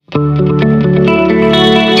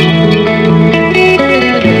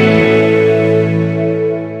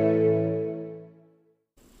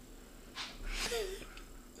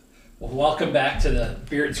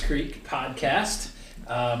Beards Creek podcast.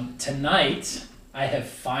 Tonight, I have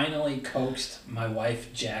finally coaxed my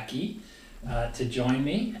wife, Jackie, to join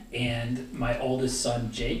me, and my oldest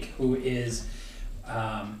son, Jake, who is,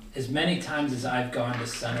 as many times as I've gone to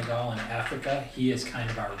Senegal and Africa, he is kind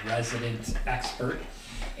of our resident expert.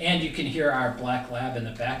 And you can hear our black lab in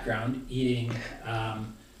the background eating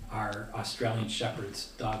our Australian Shepherd's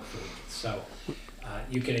dog food. So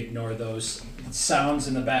you can ignore those sounds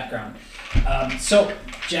in the background. So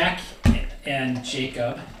Jackie and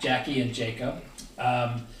Jacob,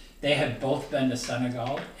 they have both been to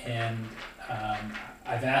Senegal, and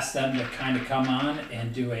I've asked them to kind of come on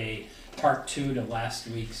and do a part 2 to last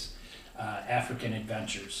week's African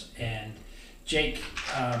adventures. And Jake,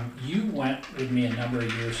 you went with me a number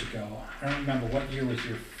of years ago. I don't remember, what year was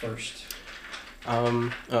your first?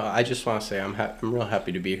 I just want to say I'm real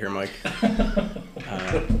happy to be here, Mike.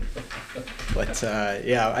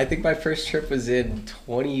 Yeah, I think my first trip was in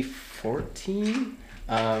 2014,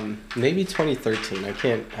 maybe 2013. I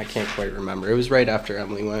can't quite remember. It was right after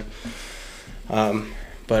Emily went.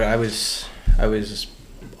 But I was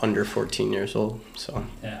under 14 years old, so.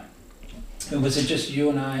 Yeah. And was it just you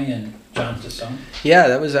and I and John Tasson? Yeah,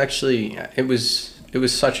 that was actually, it was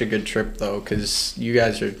such a good trip though, because you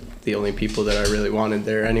guys are the only people that I really wanted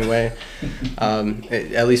there anyway.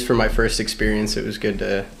 At least for my first experience, it was good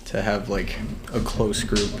to have like a close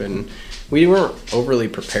group, and we weren't overly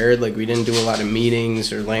prepared. Like, we didn't do a lot of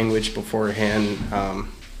meetings or language beforehand,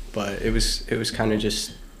 but it was kind of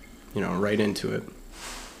just, right into it.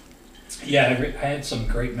 Yeah, I had some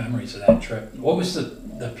great memories of that trip. What was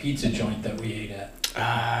the pizza joint that we ate at?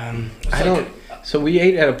 So we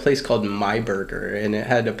ate at a place called My Burger, and it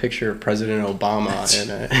had a picture of President Obama in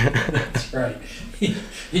it. That's right.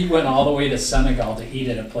 He went all the way to Senegal to eat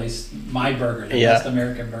at a place, My Burger, the best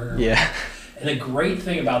American burger. Yeah. And the great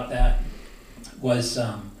thing about that was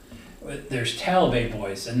there's Talibé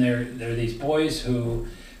boys, and they're these boys who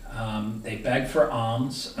they beg for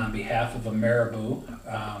alms on behalf of a marabout,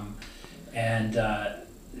 and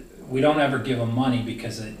we don't ever give them money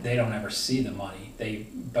because they don't ever see the money.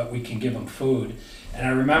 But we can give them food. And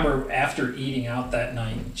I remember after eating out that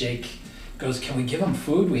night, Jake goes, "Can we give them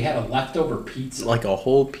food? We had a leftover pizza." Like a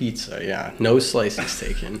whole pizza, yeah. No slices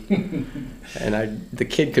taken. And the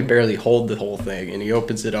kid could barely hold the whole thing, and he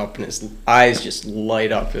opens it up, and his eyes just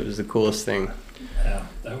light up. It was the coolest thing. Yeah,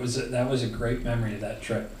 that was a great memory of that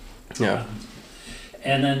trip. Yeah.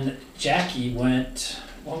 And then Jackie went.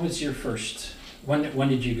 What was your first? When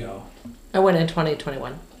did you go? I went in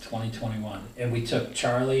 2021. 2021, and we took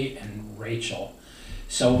Charlie and Rachel.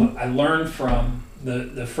 So I learned from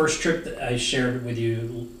the first trip that I shared with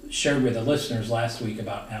the listeners last week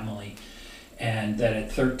about Emily, and that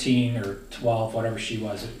at 13 or 12, whatever she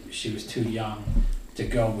was too young to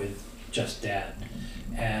go with just Dad.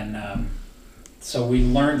 And so we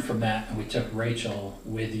learned from that, and we took Rachel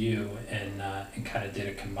with you and kind of did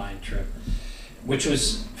a combined trip, which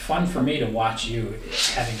was fun for me to watch you,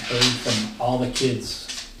 having heard from all the kids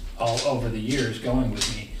all over the years going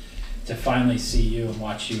with me, to finally see you and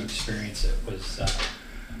watch you experience it was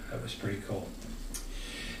pretty cool.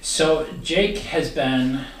 So Jake has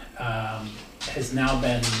now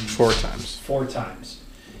been 4 times. 4 times,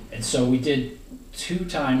 and so we did 2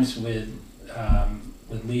 times with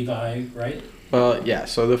Levi, right? Well, yeah.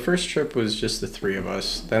 So the first trip was just the 3 of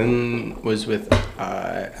us. Then was with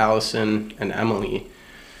Allison and Emily.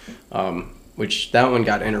 Which that one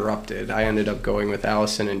got interrupted. I ended up going with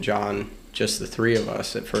Allison and John, just the 3 of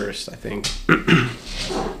us at first, I think.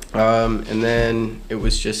 And then it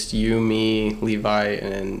was just you, me, Levi,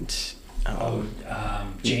 and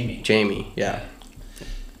Jamie. Jamie, yeah.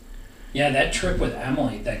 Yeah, that trip with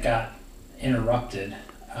Emily that got interrupted.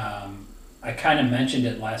 I kind of mentioned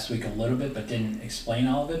it last week a little bit, but didn't explain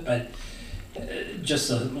all of it. But just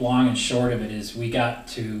the long and short of it is, we got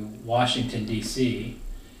to Washington, D.C.,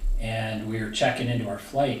 and we were checking into our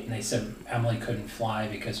flight, and they said Emily couldn't fly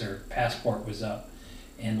because her passport was up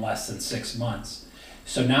in less than 6 months.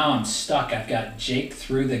 So now I'm stuck. I've got Jake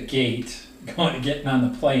through the gate, getting on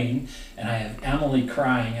the plane, and I have Emily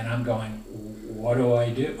crying, and I'm going, what do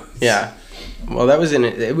I do? Yeah. Well, it was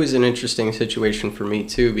an interesting situation for me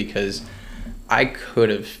too, because I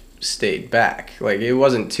could have stayed back. Like, it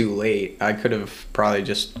wasn't too late. I could have probably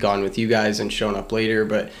just gone with you guys and shown up later,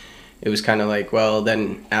 but it was kind of like, well,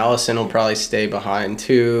 then Allison will probably stay behind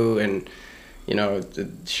too, and the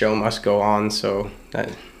show must go on. So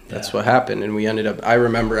that's what happened, and we ended up. I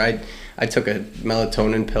remember I took a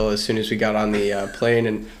melatonin pill as soon as we got on the plane,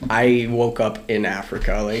 and I woke up in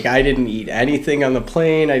Africa. Like, I didn't eat anything on the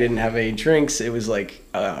plane. I didn't have any drinks. It was like,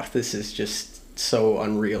 this is just so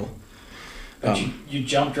unreal. But you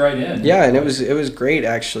jumped right in. Yeah, and it was great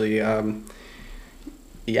actually.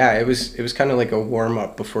 Yeah, it was kind of like a warm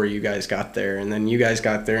up before you guys got there, and then you guys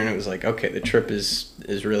got there, and it was like, okay, the trip is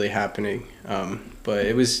really happening.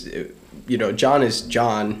 But John is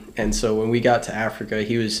John, and so when we got to Africa,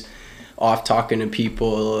 he was off talking to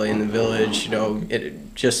people in the village,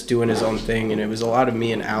 just doing his own thing, and it was a lot of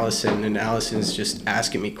me and Allison's just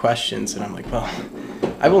asking me questions, and I'm like, well,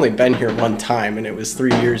 I've only been here one time, and it was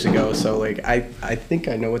 3 years ago, so like I think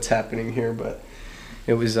I know what's happening here, but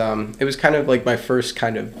it was kind of like my first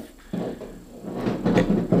kind of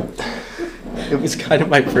it was kind of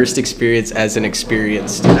my first experience as an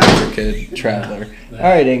experienced Africa traveler. All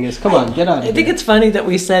right, Angus, come on, get on. I think it's funny that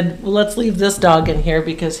we said, well, let's leave this dog in here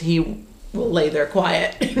because he will lay there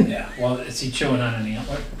quiet. Yeah. Well, is he chewing on an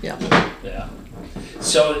antler? Yeah. Yeah.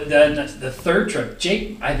 So then the third trip,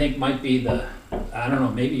 Jake, I think might be I don't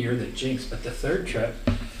know, maybe you're the jinx, but the third trip,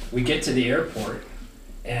 we get to the airport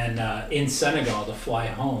and in Senegal to fly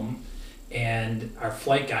home, and our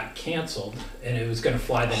flight got canceled, and it was going to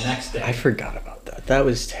fly the next day. I forgot about that. That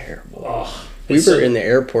was terrible. Oh, we were in the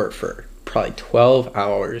airport for probably 12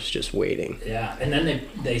 hours just waiting. Yeah, and then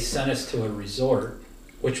they sent us to a resort,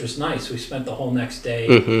 which was nice. We spent the whole next day.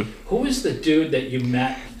 Mm-hmm. Who was the dude that you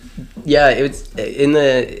met? Yeah,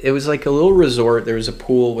 it was like a little resort. There was a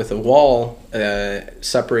pool with a wall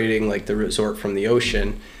separating like the resort from the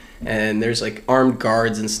ocean, and there's like armed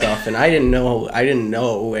guards and stuff, and I didn't know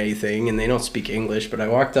anything, and they don't speak English, but I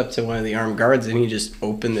walked up to one of the armed guards and he just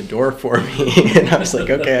opened the door for me and I was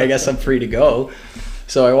like, okay, I guess I'm free to go.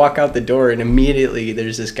 So I walk out the door and immediately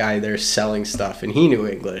there's this guy there selling stuff, and he knew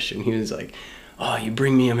English, and he was like, oh, you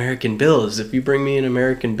bring me American bills. If you bring me an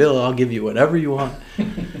American bill, I'll give you whatever you want.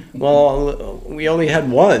 Well, we only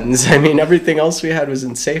had ones. I mean, everything else we had was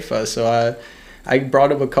in Seifa, so I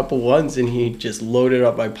brought him a couple ones, and he just loaded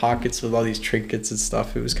up my pockets with all these trinkets and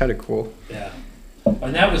stuff. It was kind of cool. Yeah,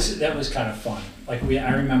 and that was kind of fun. Like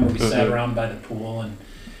I remember we sat around by the pool and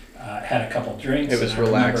had a couple drinks. It was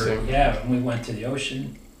relaxing. And we went to the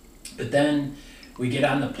ocean, but then we get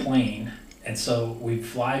on the plane, and so we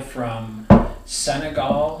fly from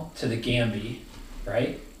Senegal to the Gambia,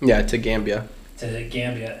 right? Yeah, to Gambia.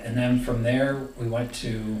 And then from there we went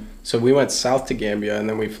to. So we went south to Gambia, and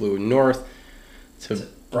then we flew north to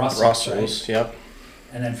Brussels. Right? Yep.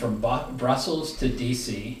 And then from Brussels to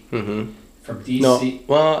DC. Mm-hmm. From DC. No,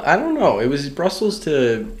 well, I don't know. It was Brussels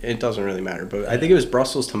to. It doesn't really matter, but I think it was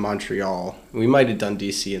Brussels to Montreal. We might have done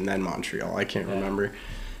DC and then Montreal. I can't remember.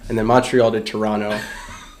 And then Montreal to Toronto,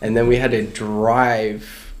 and then we had to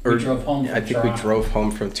drive. We drove home from I think Toronto. we drove home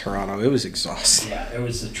from Toronto. It was exhausting. Yeah, it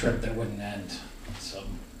was a trip that wouldn't end.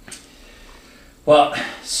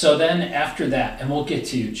 So then after that, and we'll get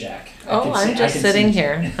to you, Jack. I'm just sitting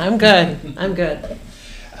here. I'm good. I'm good.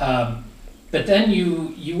 But then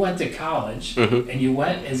you went to college, and you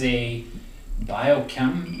went as a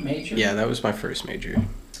biochem major? Yeah, that was my first major.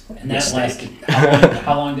 And that lasted,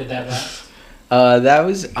 how long did that last? That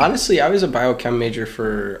was, honestly, I was a biochem major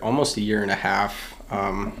for almost a year and a half.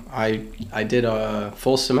 I did a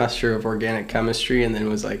full semester of organic chemistry and then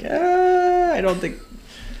was like, I don't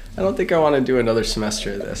think I want to do another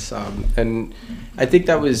semester of this. And I think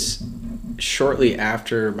that was shortly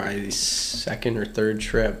after my second or third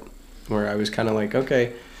trip where I was kind of like,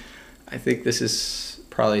 okay, I think this is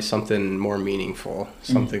probably something more meaningful,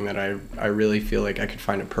 something that I really feel like I could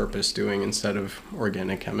find a purpose doing instead of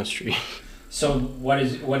organic chemistry. So what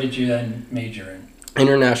did you then major in?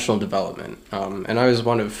 International development. And I was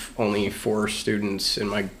one of only 4 students in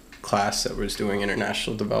my class that was doing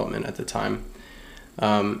international development at the time.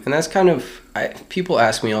 And that's kind of, people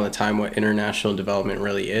ask me all the time what international development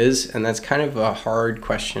really is, and that's kind of a hard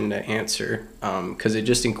question to answer because it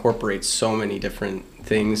just incorporates so many different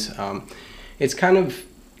things. It's kind of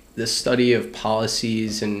the study of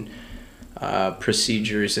policies and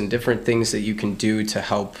procedures and different things that you can do to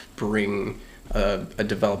help bring a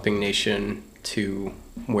developing nation to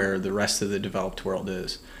where the rest of the developed world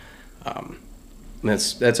is.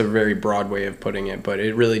 That's a very broad way of putting it, but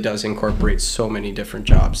it really does incorporate so many different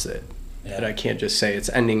jobs that I can't just say it's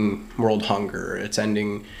ending world hunger, it's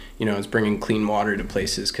ending, it's bringing clean water to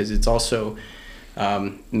places, because it's also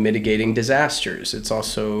mitigating disasters. It's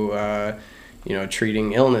also,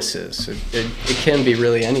 treating illnesses. It can be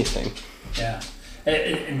really anything. Yeah,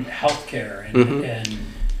 and healthcare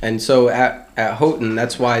and so at Houghton,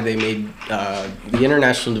 that's why they made the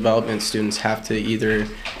international development students have to either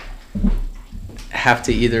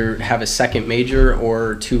have a second major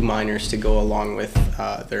or 2 minors to go along with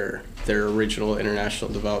their original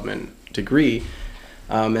international development degree.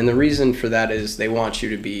 And the reason for that is they want you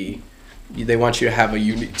to be they want you to have a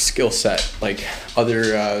unique skill set, like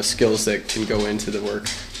other skills that can go into the work.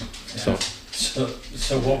 Yeah.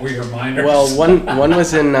 So what were your minors? Well, one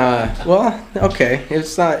was in okay.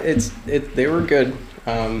 They were good.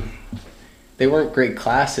 They weren't great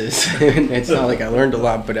classes. It's not like I learned a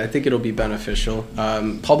lot, but I think it'll be beneficial.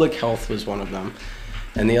 Public health was one of them,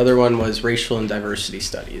 and the other one was racial and diversity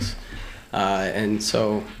studies. And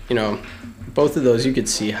so, both of those you could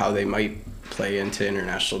see how they might play into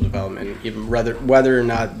international development, even whether or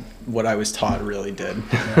not what I was taught really did.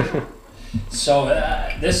 Right. So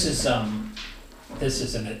this is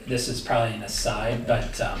probably an aside,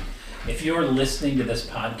 but if you're listening to this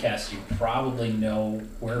podcast, you probably know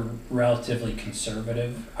we're relatively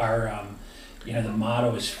conservative. Our the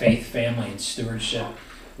motto is faith, family, and stewardship.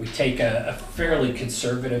 We take a fairly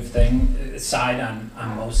conservative side on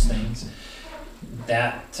most things.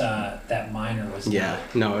 That minor was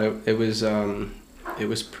it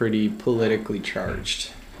was pretty politically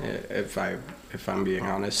charged, if I'm being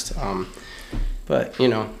honest. But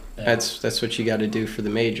that's what you got to do for the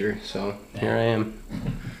major. So here I am.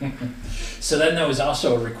 So then there was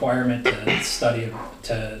also a requirement to study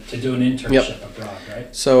to do an internship abroad,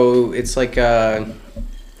 right? So it's like a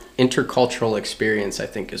intercultural experience, I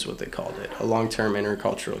think is what they called it, a long-term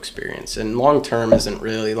intercultural experience. And long-term isn't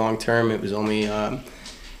really long-term. It was only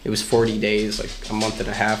it was 40 days, like a month and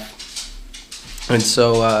a half. And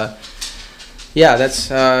so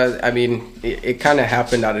that's it kind of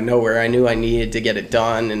happened out of nowhere. I knew I needed to get it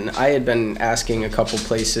done, and I had been asking a couple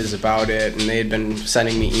places about it, and they had been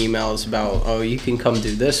sending me emails about, oh, you can come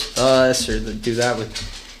do this with us or do that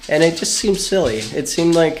with. And it just seemed silly. It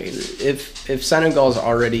seemed like if Senegal's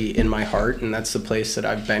already in my heart and that's the place that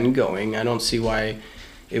I've been going, I don't see why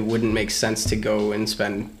it wouldn't make sense to go and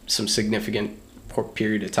spend some significant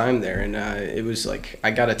period of time there. And it was like,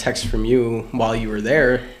 I got a text from you while you were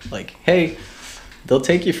there, like, hey, they'll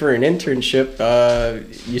take you for an internship.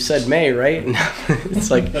 You said May, right? And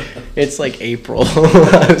it's like April.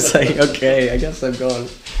 I was like, okay, I guess I'm going.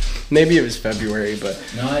 Maybe it was February, but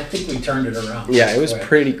no, I think we turned it around. Yeah, it was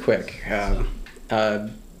pretty quick. It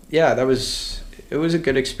was a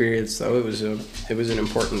good experience, though. It was an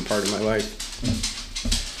important part of my life.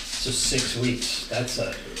 So 6 weeks.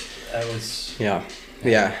 Yeah.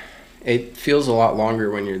 It feels a lot longer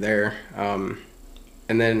when you're there, and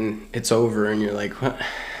then it's over, and you're like, what?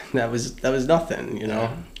 That was nothing,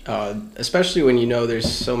 Especially when there's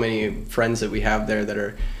so many friends that we have there that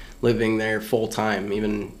are living there full time.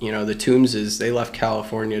 Even the Tombses, they left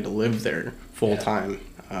California to live there full time.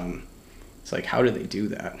 It's like, how do they do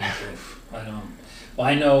that? I don't. Well,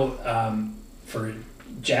 I know for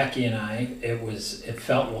Jackie and I, it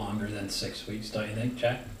felt longer than 6 weeks. Don't you think,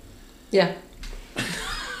 Jack? Yeah.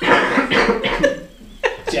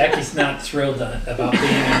 Jackie's not thrilled about being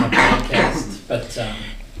on the podcast, but.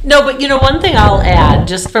 No, but one thing I'll add,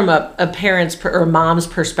 just from a parent's or mom's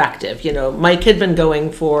perspective, Mike had been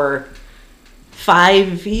going for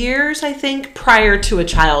 5 years, I think, prior to a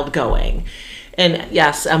child going. And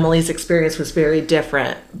yes, Emily's experience was very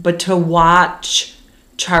different, but to watch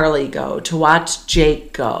Charlie go, to watch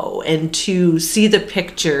Jake go, and to see the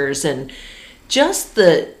pictures and just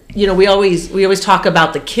we always talk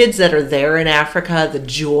about the kids that are there in Africa, the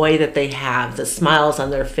joy that they have, the smiles on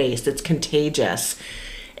their face, it's contagious.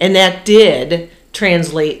 And that did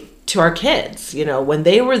translate to our kids, when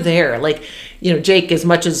they were there. Like, Jake, as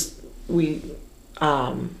much as we,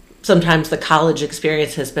 sometimes the college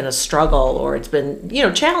experience has been a struggle or it's been,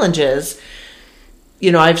 challenges,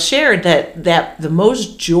 I've shared that the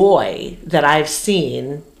most joy that I've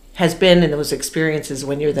seen has been in those experiences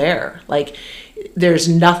when you're there. Like, there's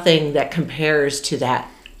nothing that compares to that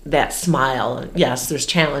smile. Yes, there's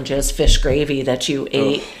challenges, fish gravy that you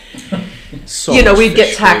ate. So we'd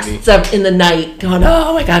get texts up in the night going,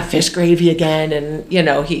 oh my God, fish gravy again. And,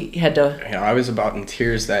 he had to. I was about in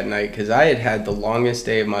tears that night because I had the longest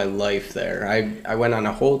day of my life there. I went on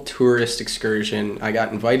a whole tourist excursion. I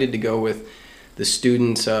got invited to go with the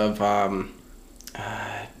students of,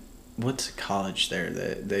 what's the college there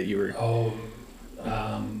that you were? Oh,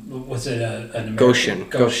 was it an American?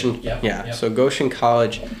 Goshen. Yep. So Goshen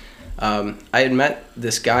College. I had met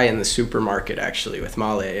this guy in the supermarket actually with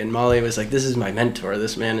Male, and Male was like, this is my mentor.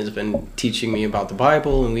 This man has been teaching me about the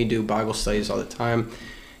Bible, and we do Bible studies all the time.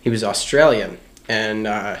 He was Australian, and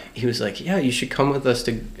he was like, yeah, you should come with us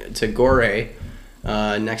to Gore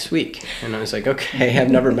next week. And I was like, okay, I've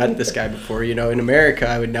never met this guy before. In America,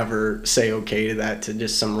 I would never say okay to that to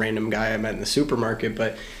just some random guy I met in the supermarket,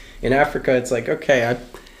 but in Africa, it's like, okay,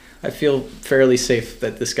 I feel fairly safe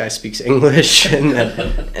that this guy speaks English and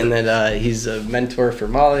that he's a mentor for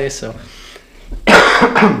Male. So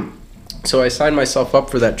So I signed myself up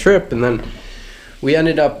for that trip, and then we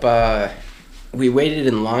ended up, we waited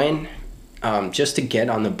in line just to get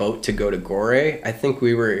on the boat to go to Gore. I think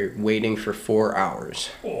we were waiting for 4 hours.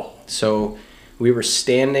 Oh. So we were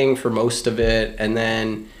standing for most of it, and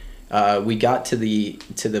then we got to the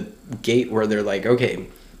gate where they're like, okay,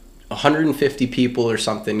 150 people or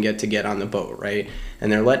something get on the boat, right?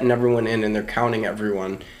 And they're letting everyone in, and they're counting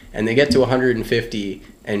everyone. And they get to 150,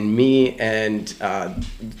 and me and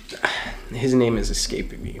his name is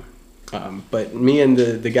escaping me. But me and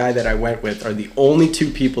the guy that I went with are the only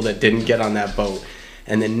 2 people that didn't get on that boat.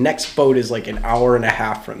 And the next boat is like an hour and a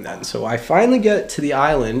half from then. So I finally get to the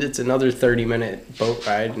island. It's another 30-minute boat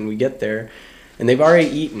ride, and we get there, and they've already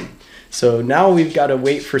eaten. So now we've got to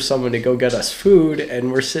wait for someone to go get us food,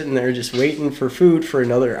 and we're sitting there just waiting for food for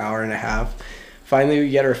another hour and a half. Finally, we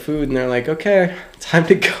get our food, and they're like, okay, time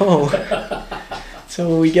to go.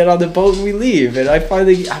 So we get on the boat and we leave. And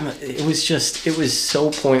it was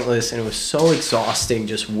so pointless, and it was so exhausting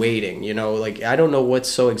just waiting, you know? Like, I don't know what's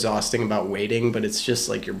so exhausting about waiting, but it's just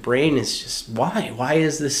like your brain is just, why? Why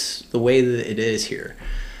is this the way that it is here?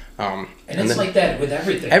 And it's like that with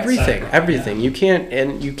everything. Everything.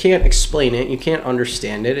 Yeah. You can't explain it. You can't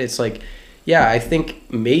understand it. It's like, yeah, I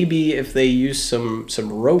think maybe if they use some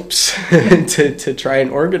ropes to try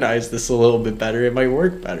and organize this a little bit better, it might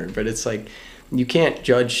work better. But it's like, you can't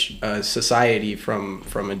judge society from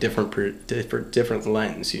a different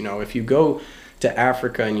lens. You know, if you go to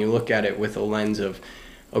Africa and you look at it with a lens of,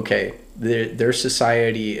 okay, their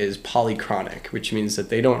society is polychronic, which means that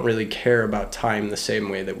they don't really care about time the same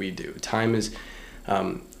way that we do. Time is,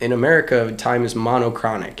 in America, time is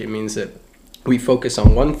monochronic. It means that we focus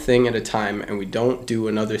on one thing at a time, and we don't do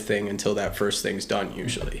another thing until that first thing's done,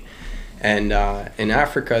 usually. And in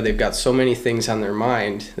Africa, they've got so many things on their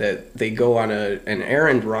mind that they go on an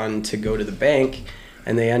errand run to go to the bank,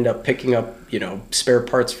 and they end up picking up, you know, spare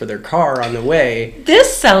parts for their car on the way.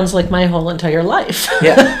 This sounds like my whole entire life.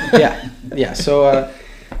 Yeah. So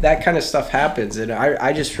that kind of stuff happens, and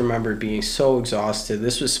I just remember being so exhausted.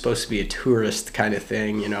 This was supposed to be a tourist kind of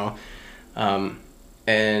thing, you know.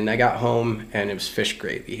 And I got home, and it was fish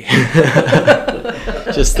gravy.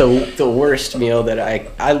 Just the worst meal that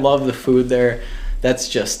I love the food there. That's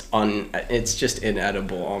just it's just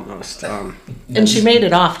inedible almost. And she made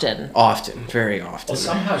it often. Often, very often. Well,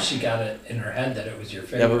 somehow she got it in her head that it was your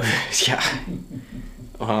favorite. Yeah.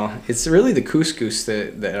 Well, it's really the couscous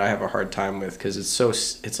that I have a hard time with, because it's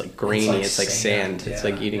like grainy. It's like sand. It's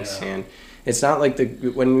like eating sand. It's not like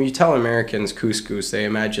when you tell Americans couscous, they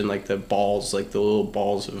imagine like the balls, like the little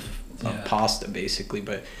balls of pasta, basically.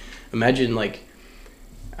 But imagine like,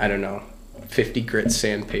 I don't know, 50 grit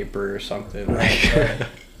sandpaper or something. Right.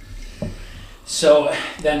 So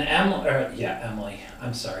then Emily,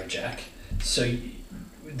 I'm sorry, Jack. So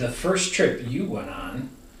the first trip you went on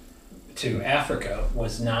to Africa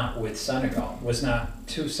was not to Senegal.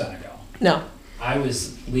 No. I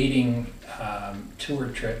was leading tour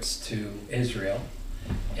trips to Israel,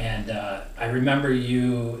 and I remember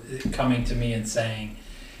you coming to me and saying,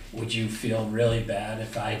 would you feel really bad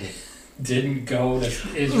if I didn't go to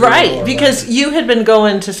Israel? Right, because you had been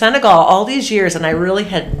going to Senegal all these years, and I really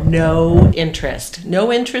had no interest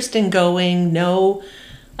in going. I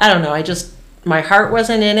don't know, my heart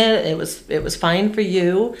wasn't in it. It was fine for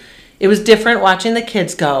you. It was different watching the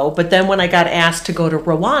kids go, but then when I got asked to go to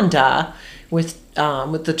Rwanda with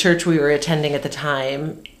the church we were attending at the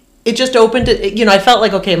time, it just opened it. You know, I felt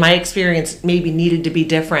like, okay, my experience maybe needed to be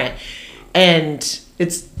different. And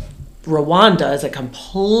Rwanda is a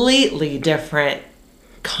completely different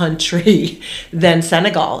country than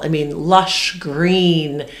Senegal. I mean, lush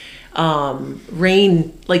green,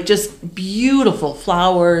 rain, like just beautiful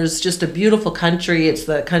flowers, just a beautiful country. It's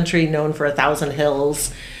the country known for 1,000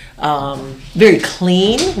 hills. Very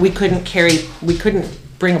clean. We couldn't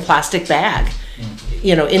bring a plastic bag,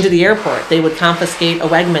 you know, into the airport. They would confiscate a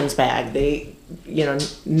Wegmans bag. They, you know,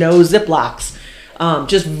 no Ziplocs.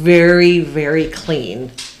 Just very, very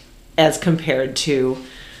clean as compared to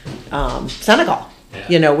Senegal,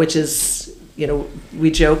 you know, which is, you know,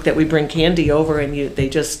 we joke that we bring candy over and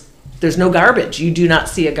there's no garbage. You do not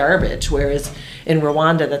see a garbage. Whereas in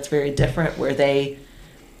Rwanda, that's very different, where they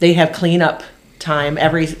have cleanup time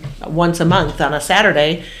once a month on a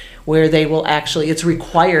Saturday, where they will it's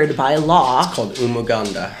required by law. It's called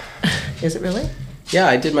Umuganda. Is it really? Yeah,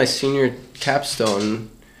 I did my senior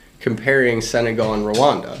capstone comparing Senegal and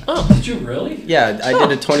Rwanda. Oh, did you really? Yeah, I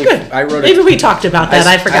did a 20. Good. I wrote. Maybe we talked about that.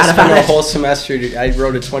 I forgot about it. I spent a whole semester. I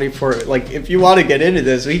wrote a 24. Like, if you want to get into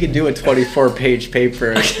this, we could do a 24-page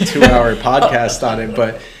paper, 2-hour podcast on it.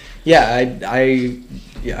 But yeah, I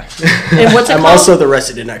Yeah. And what's it I'm called? also the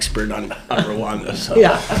resident expert on Rwanda. So.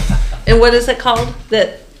 Yeah. And what is it called?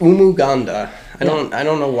 Umuganda. I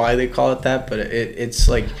don't know why they call it that, but it's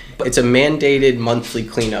like it's a mandated monthly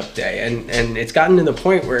cleanup day, and it's gotten to the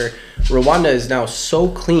point where Rwanda is now so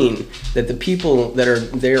clean that the people that are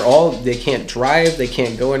there they can't drive, they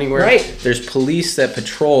can't go anywhere. Right. There's police that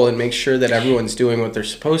patrol and make sure that everyone's doing what they're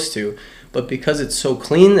supposed to, but because it's so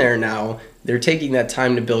clean there now, they're taking that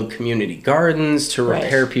time to build community gardens, to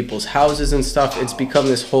repair people's houses and stuff. It's become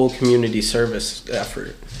this whole community service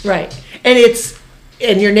effort. Right.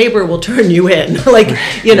 And your neighbor will turn you in.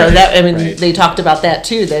 They talked about that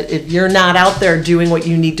too, that if you're not out there doing what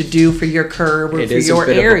you need to do for your curb or for your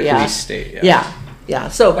area. Of a police state, yeah.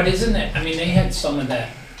 So, but isn't it, they had some of that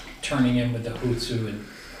turning in with the Hutu and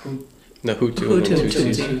the Hutu and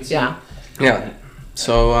Tutsi. Yeah. Yeah.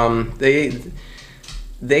 So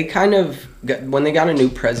they kind of when they got a new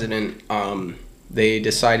president, they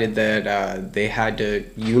decided that they had to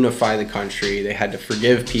unify the country. They had to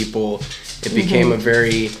forgive people. It became a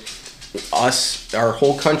very our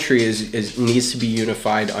whole country needs to be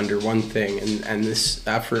unified under one thing, and this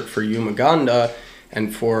effort for Umuganda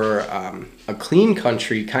and for a clean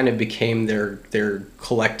country kind of became their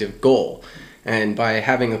collective goal. And by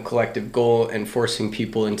having a collective goal and forcing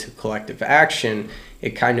people into collective action,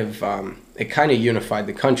 it kind of unified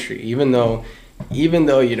the country. Even though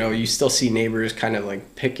you still see neighbors kind of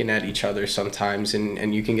like picking at each other sometimes,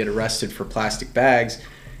 and you can get arrested for plastic bags,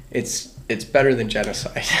 it's better than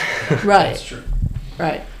genocide. Right. That's true.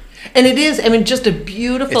 Right. And it is, just a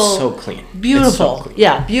beautiful. It's so clean. Beautiful. It's so clean.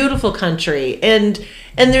 Yeah, beautiful country. And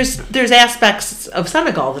there's aspects of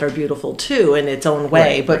Senegal that are beautiful too in its own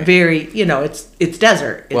way, but very, it's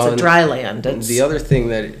desert. It's a dry land. The other thing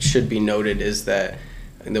that should be noted is that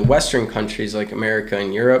in the Western countries like America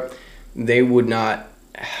and Europe, they would not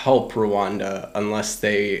help Rwanda unless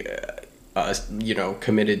they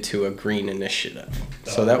committed to a green initiative.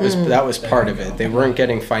 So that was part of it. They weren't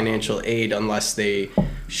getting financial aid unless they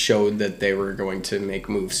showed that they were going to make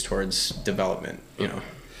moves towards development,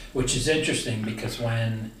 Which is interesting because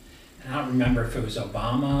I don't remember if it was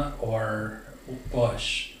Obama or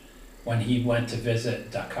Bush, when he went to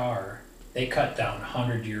visit Dakar, they cut down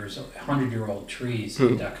 100-year-old trees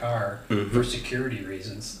in Dakar for security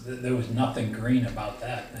reasons. There was nothing green about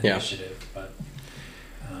that initiative, but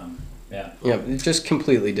just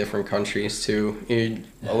completely different countries too.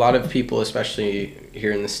 A lot of people, especially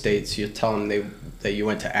here in the States, you tell them that you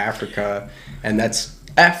went to Africa, and that's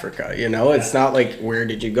Africa. It's not like, where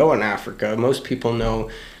did you go in Africa? Most people know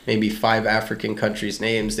maybe 5 African countries'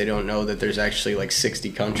 names. They don't know that there's actually like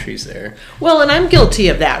 60 countries there. Well, and I'm guilty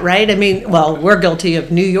of that, right? We're guilty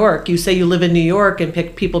of New York. You say you live in New York and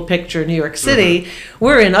people picture New York City.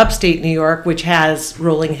 We're in upstate New York, which has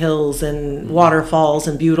rolling hills and waterfalls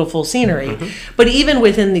and beautiful scenery. But even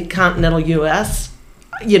within the continental U.S.,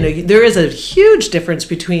 there is a huge difference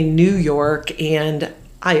between New York and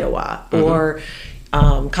Iowa or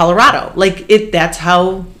Colorado. That's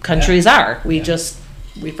how countries are.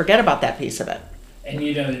 We forget about that piece of it. And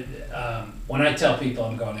when I tell people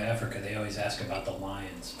I'm going to Africa, they always ask about the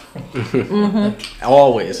lions.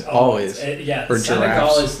 Always. Or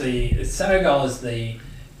Senegal is the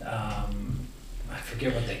I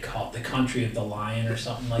forget what they call it, the country of the lion or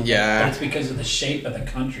something like that. But it's because of the shape of the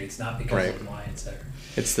country. It's not because of the lions there.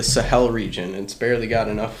 It's the Sahel region. It's barely got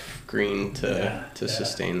enough green to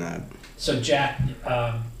sustain that. So Jack,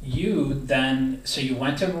 you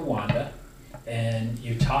went to Rwanda. And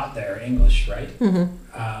you taught there English, right? And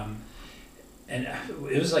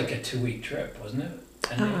it was like a 2-week trip, wasn't it?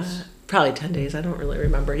 10 days? Probably 10 days. I don't really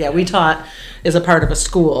remember. Yeah, we taught as a part of a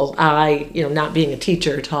school. I, not being a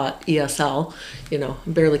teacher, taught ESL.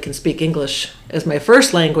 Barely can speak English as my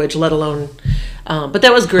first language, let alone. But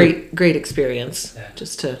that was great experience.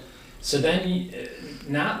 Yeah. So then,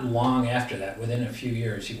 not long after that, within a few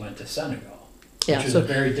years, you went to Senegal. Which was a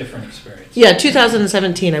very different experience. Yeah,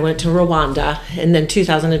 2017 I went to Rwanda, and then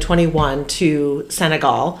 2021 to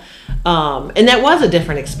Senegal. And that was a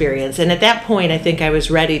different experience. And at that point, I think I was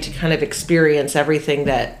ready to kind of experience everything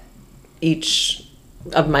that each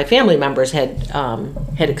of my family members had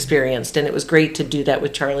experienced. And it was great to do that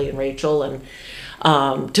with Charlie and Rachel, and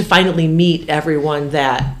to finally meet everyone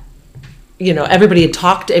that, everybody had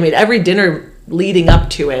talked. Every dinner leading up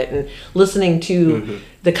to it and listening to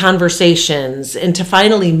the conversations, and to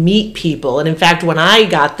finally meet people. And in fact, when I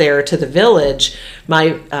got there to the village,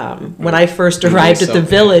 when I first arrived at the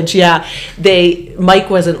village,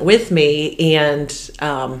 Mike wasn't with me, and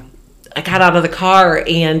I got out of the car,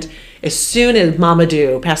 and as soon as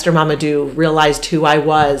Pastor Mamadou realized who I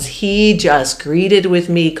was, he just greeted with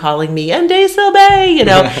me, calling me Ndé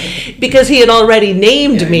Silbe, because he had already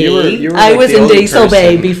named me. You were I like was Ndé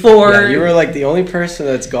Silbe before. Yeah, you were like the only person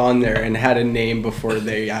that's gone there and had a name before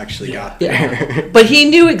they actually got there. Yeah. But he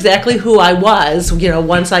knew exactly who I was,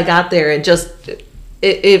 once I got there, and just,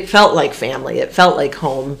 it felt like family. It felt like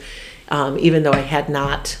home, even though I had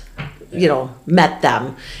not, met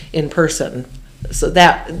them in person. So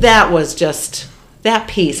that was just that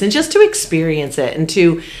piece, and just to experience it, and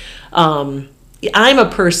to, I'm a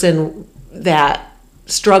person that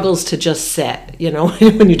struggles to just sit,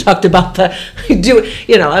 when you talked about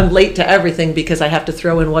I'm late to everything because I have to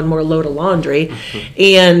throw in one more load of laundry.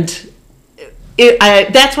 And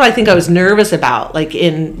that's what I think I was nervous about. Like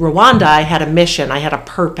in Rwanda, I had a mission, I had a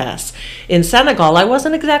purpose. In Senegal, I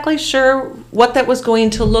wasn't exactly sure what that was going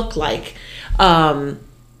to look like.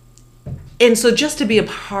 And so just to be a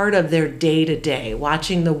part of their day-to-day,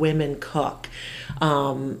 watching the women cook,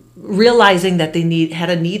 realizing that they had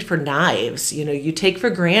a need for knives. You take for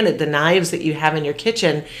granted the knives that you have in your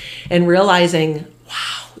kitchen, and realizing,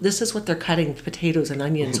 wow, this is what they're cutting potatoes and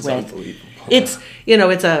onions with. Unbelievable. It's,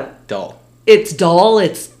 it's Dull. It's dull.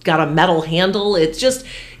 It's got a metal handle. It's just,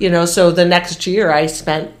 so the next year I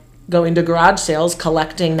spent going to garage sales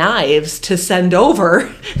collecting knives to send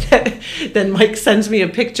over. Then Mike sends me a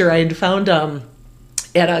picture I had found at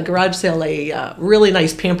a garage sale, a really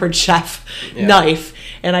nice Pampered Chef knife,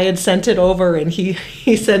 and I had sent it over, and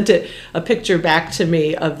he sent a picture back to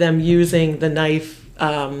me of them using the knife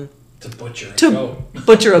to butcher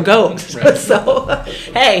a goat. Right. So,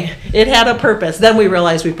 hey, it had a purpose. Then we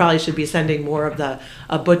realized we probably should be sending more of the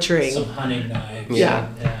butchering. Some hunting knives.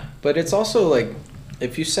 Yeah. But it's also like,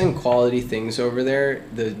 if you send quality things over there,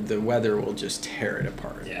 the weather will just tear it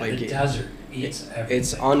apart. Yeah, like the desert eats everything.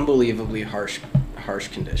 It's unbelievably harsh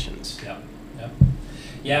conditions. Yep.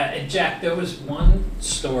 Yeah, and Jack, there was one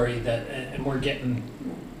story that, and we're getting,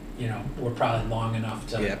 we're probably long enough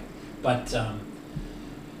to. Yeah. But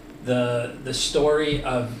the story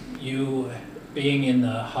of you being in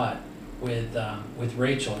the hut with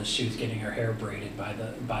Rachel as she was getting her hair braided by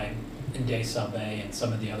Ndé Silbe and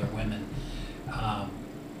some of the other women.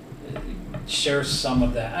 Share some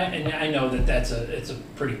of that. I know that it's a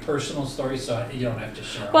pretty personal story, so you don't have to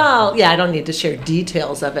share. Well, yeah, I don't need to share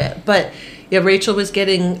details of it, but yeah, Rachel was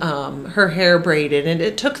getting her hair braided, and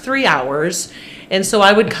it took 3 hours, and so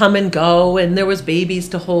I would come and go, and there was babies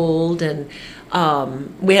to hold, and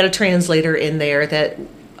we had a translator in there that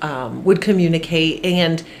would communicate,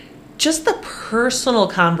 and just the personal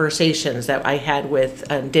conversations that I had with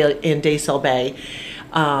Ndé Silbe,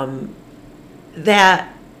 that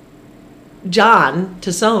John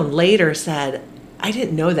Tassone later said, I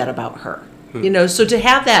didn't know that about her. So to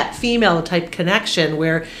have that female type connection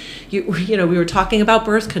where we were talking about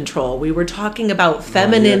birth control, we were talking about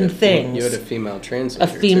feminine things. You had a female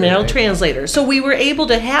translator. A female translator. So we were able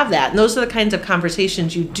to have that. And those are the kinds of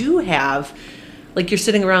conversations you do have, like you're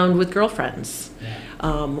sitting around with girlfriends.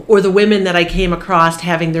 Yeah. Or the women that I came across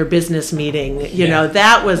having their business meeting,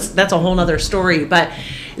 that's a whole nother story. But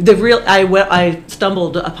I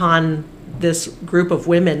stumbled upon this group of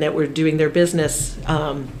women that were doing their business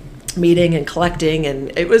meeting and collecting,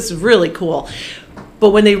 and it was really cool. But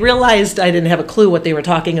when they realized I didn't have a clue what they were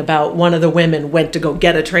talking about, one of the women went to go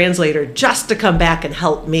get a translator just to come back and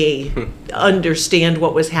help me understand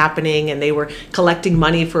what was happening, and they were collecting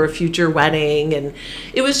money for a future wedding, and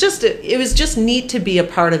it was just neat to be a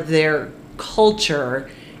part of their culture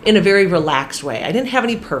in a very relaxed way. I didn't have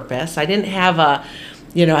any purpose. I didn't have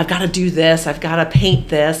I've got to do this, I've got to paint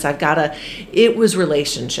this, it was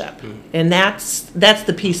relationship. And that's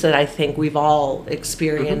the piece that I think we've all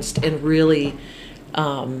experienced and really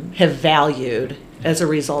have valued as a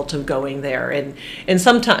result of going there. And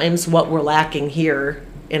sometimes what we're lacking here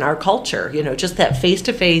in our culture, just that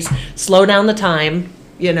face-to-face, slow down the time,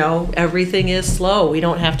 everything is slow. We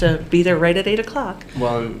don't have to be there right at 8 o'clock.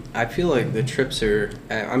 Well, I feel like the trips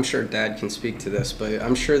I'm sure Dad can speak to this, but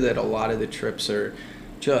I'm sure that a lot of the trips are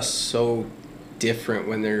just so different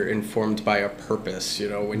when they're informed by a purpose.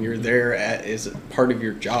 When you're there as part of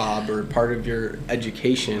your job or part of your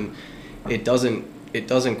education, it doesn't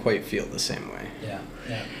quite feel the same way. Yeah.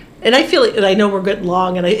 And I feel, and I know we're getting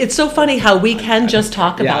long, and it's so funny how we can just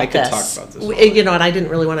talk about this. Yeah, I could talk about this. And I didn't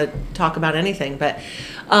really want to talk about anything, but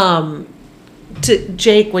to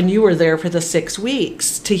Jake, when you were there for the 6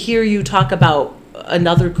 weeks, to hear you talk about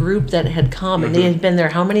another group that had come, and they had been there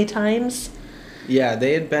how many times? Yeah,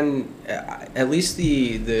 they had been, at least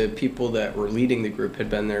the people that were leading the group had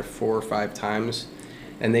been there 4 or 5 times,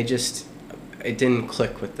 and it didn't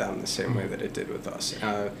click with them the same way that it did with us.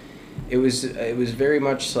 it was very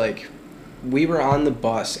much like we were on the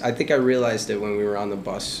bus. I think I realized it when we were on the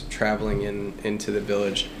bus traveling into the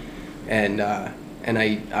village, and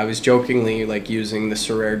I was jokingly like using the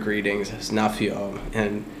Sorare greetings as Nafio,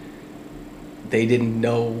 and they didn't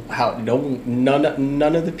know how.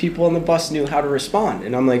 None of the people on the bus knew how to respond,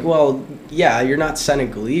 and I'm like, well, yeah, you're not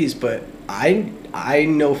Senegalese, but I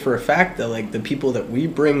know for a fact that like the people that we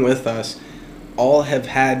bring with us all have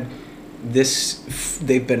had this.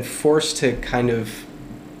 They've been forced to kind of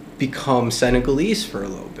become Senegalese for a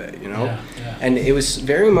little bit, you know. Yeah. And it was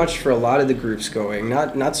very much for a lot of the groups going,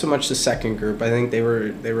 not so much the second group. I think they were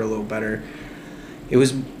a little better. It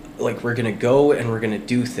was like, we're gonna go and we're gonna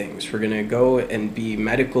do things. We're gonna go and be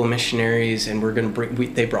medical missionaries, and we're gonna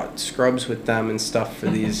they brought scrubs with them and stuff for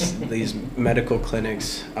these these medical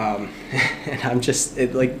clinics. And I'm just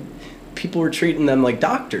like, people were treating them like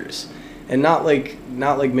doctors, and not like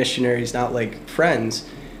missionaries, not like friends,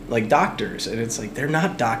 like doctors. And it's like, they're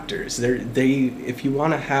not doctors. If you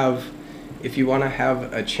want to have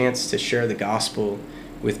a chance to share the gospel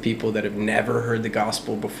with people that have never heard the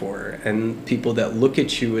gospel before, and people that look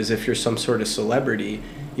at you as if you're some sort of celebrity,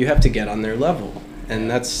 you have to get on their level. And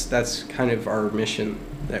that's kind of our mission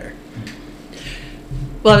there.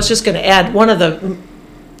 Well, I was just going to add, one of the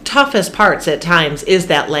toughest parts at times is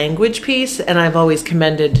that language piece, and I've always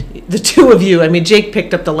commended the two of you. I mean, Jake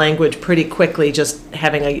picked up the language pretty quickly, just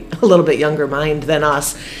having a little bit younger mind than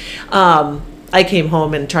us. I came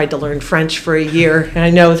home and tried to learn French for a year, and I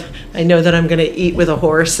know that I'm going to eat with a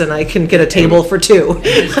horse, and I can get a table for two.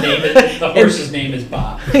 The horse's name is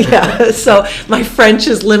Bob. Yeah, so my French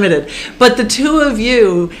is limited. But the two of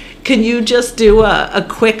you, can you just do a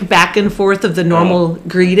quick back and forth of the normal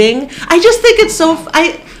greeting? I just think it's so...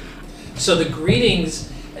 So the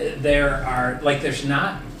greetings, there are, like, there's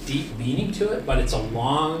not deep meaning to it, but it's a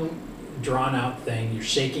long, drawn-out thing. You're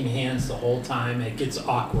shaking hands the whole time. It gets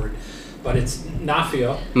awkward. But it's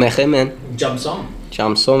Nafio. Mehemen. Jamsom.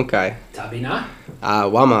 Jamsom kai. Tabina.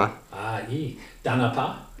 Wama. I.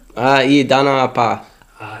 Danapa. I Dana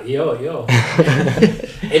Yo. And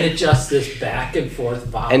it's just this back and forth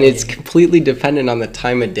volley. And it's completely dependent on the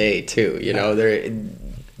time of day too. You know,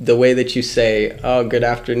 the way that you say, "Oh, good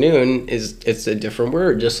afternoon," it's a different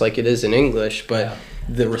word, just like it is in English, but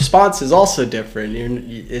the response is also different.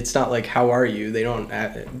 It's not like, "How are you?" They don't.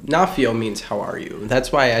 Nafio means "How are you?"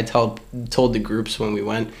 That's why I told the groups when we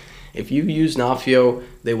went, if you use Nafio,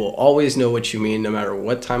 they will always know what you mean, no matter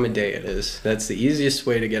what time of day it is. That's the easiest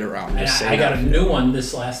way to get around. Just say I got Nafio. a new one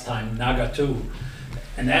this last time, Nagatu,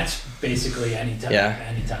 and that's basically anytime.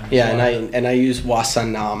 Anytime. Yeah, and I use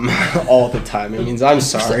wasanam all the time. It means I'm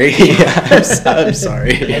sorry. I'm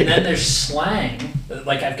sorry. And then there's slang.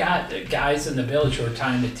 Like, I've got guys in the village who are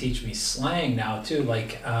trying to teach me slang now too.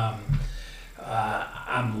 Like,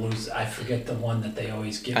 I forget the one that they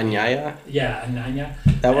always give me. Anyaya? Yeah, Anyaya.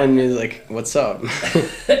 That one is like, what's up?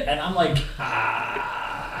 And I'm like,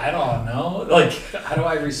 I don't know. Like, how do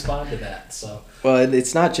I respond to that? So. Well,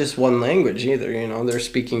 it's not just one language either. You know, they're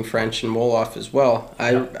speaking French and Wolof as well.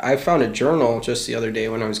 I found a journal just the other day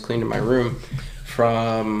when I was cleaning my room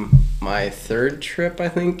from my third trip, I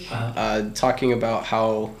think, talking about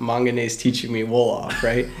how Mangane is teaching me Wolof,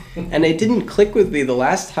 right? And it didn't click with me the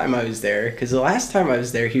last time I was there, because the last time I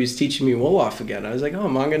was there, he was teaching me Wolof again. I was like, oh,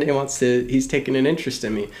 Mangane he's taking an interest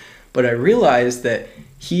in me. But I realized that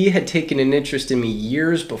he had taken an interest in me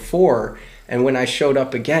years before, and when I showed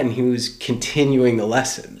up again, he was continuing the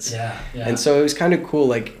lessons. Yeah. And so it was kind of cool,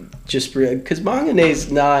 like, just because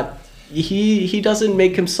Mangane's not... He doesn't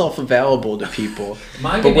make himself available to people.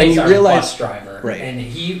 But when you realize, bus driver, right?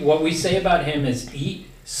 And what we say about him is eat,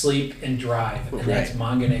 sleep, and drive, and that's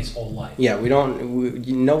Mangane's whole life. Yeah,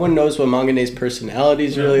 no one knows what Mangane's personality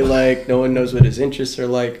is really like. No one knows what his interests are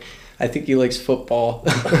like. I think he likes football,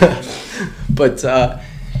 but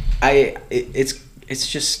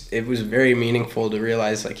it was very meaningful to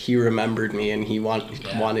realize, like, he remembered me and he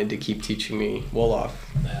wanted to keep teaching me Wolof.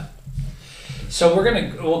 Yeah. So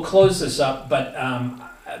we'll close this up, but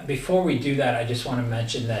before we do that, I just want to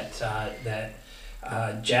mention that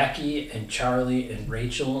Jackie and Charlie and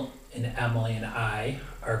Rachel and Emily and I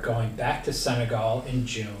are going back to Senegal in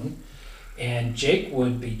June, and Jake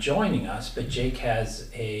would be joining us, but Jake has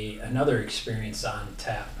another experience on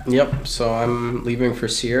tap. Yep. So I'm leaving for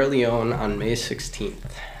Sierra Leone on May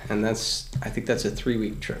 16th, and I think that's a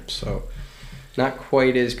 3-week trip. So. Not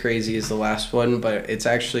quite as crazy as the last one, but it's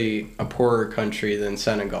actually a poorer country than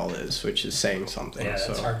Senegal is, which is saying something. Yeah,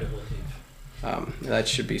 that's hard to believe. That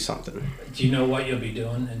should be something. Do you know what you'll be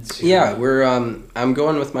doing? Yeah, I'm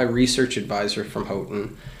going with my research advisor from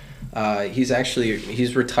Houghton.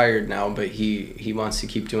 He's retired now, but he wants to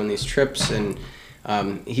keep doing these trips, and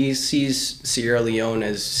he sees Sierra Leone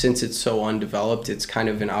as, since it's so undeveloped, it's kind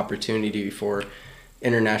of an opportunity for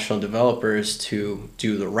international developers to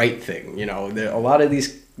do the right thing. You know, a lot of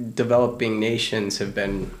these developing nations have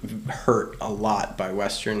been hurt a lot by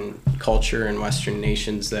Western culture and Western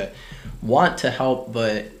nations that want to help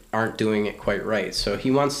but aren't doing it quite right. So he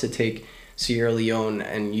wants to take Sierra Leone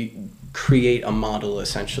and create a model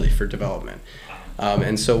essentially for development.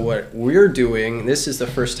 And so what we're doing, this is the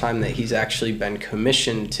first time that he's actually been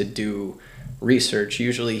commissioned to do research.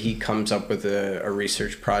 Usually he comes up with a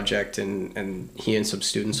research project and he and some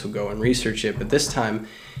students will go and research it. But this time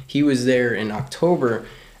he was there in October,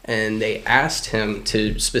 and they asked him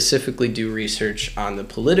to specifically do research on the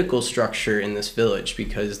political structure in this village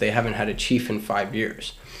because they haven't had a chief in 5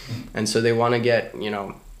 years. And so they want to get,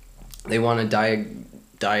 they want to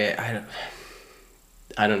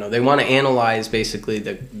I don't know. They want to analyze basically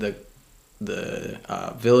the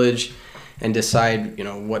village and decide,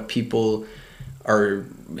 what people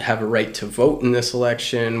have a right to vote in this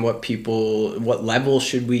election, what level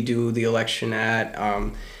should we do the election at,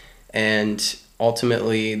 and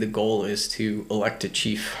ultimately the goal is to elect a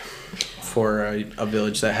chief for a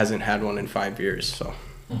village that hasn't had one in 5 years. So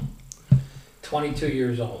 22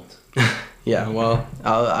 years old. Yeah, well,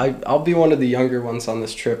 I'll be one of the younger ones on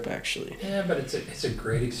this trip, actually. Yeah, but it's a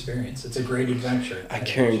great experience. It's a great adventure. I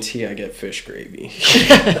guarantee I get fish gravy.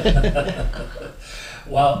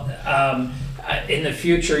 Well, in the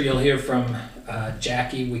future, you'll hear from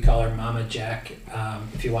Jackie. We call her Mama Jack.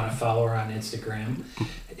 If you want to follow her on Instagram,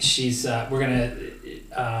 we're gonna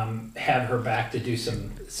have her back to do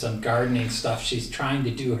some gardening stuff. She's trying to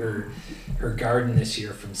do her garden this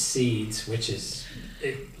year from seeds, which is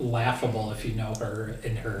laughable if you know her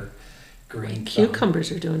in her green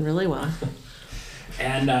cucumbers are doing really well.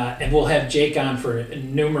 And we'll have Jake on for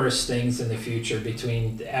numerous things in the future,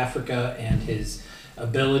 between Africa and his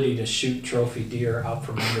ability to shoot trophy deer out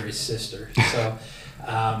from under his sister. So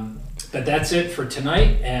but that's it for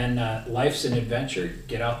tonight, and life's an adventure.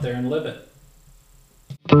 Get out there and live it.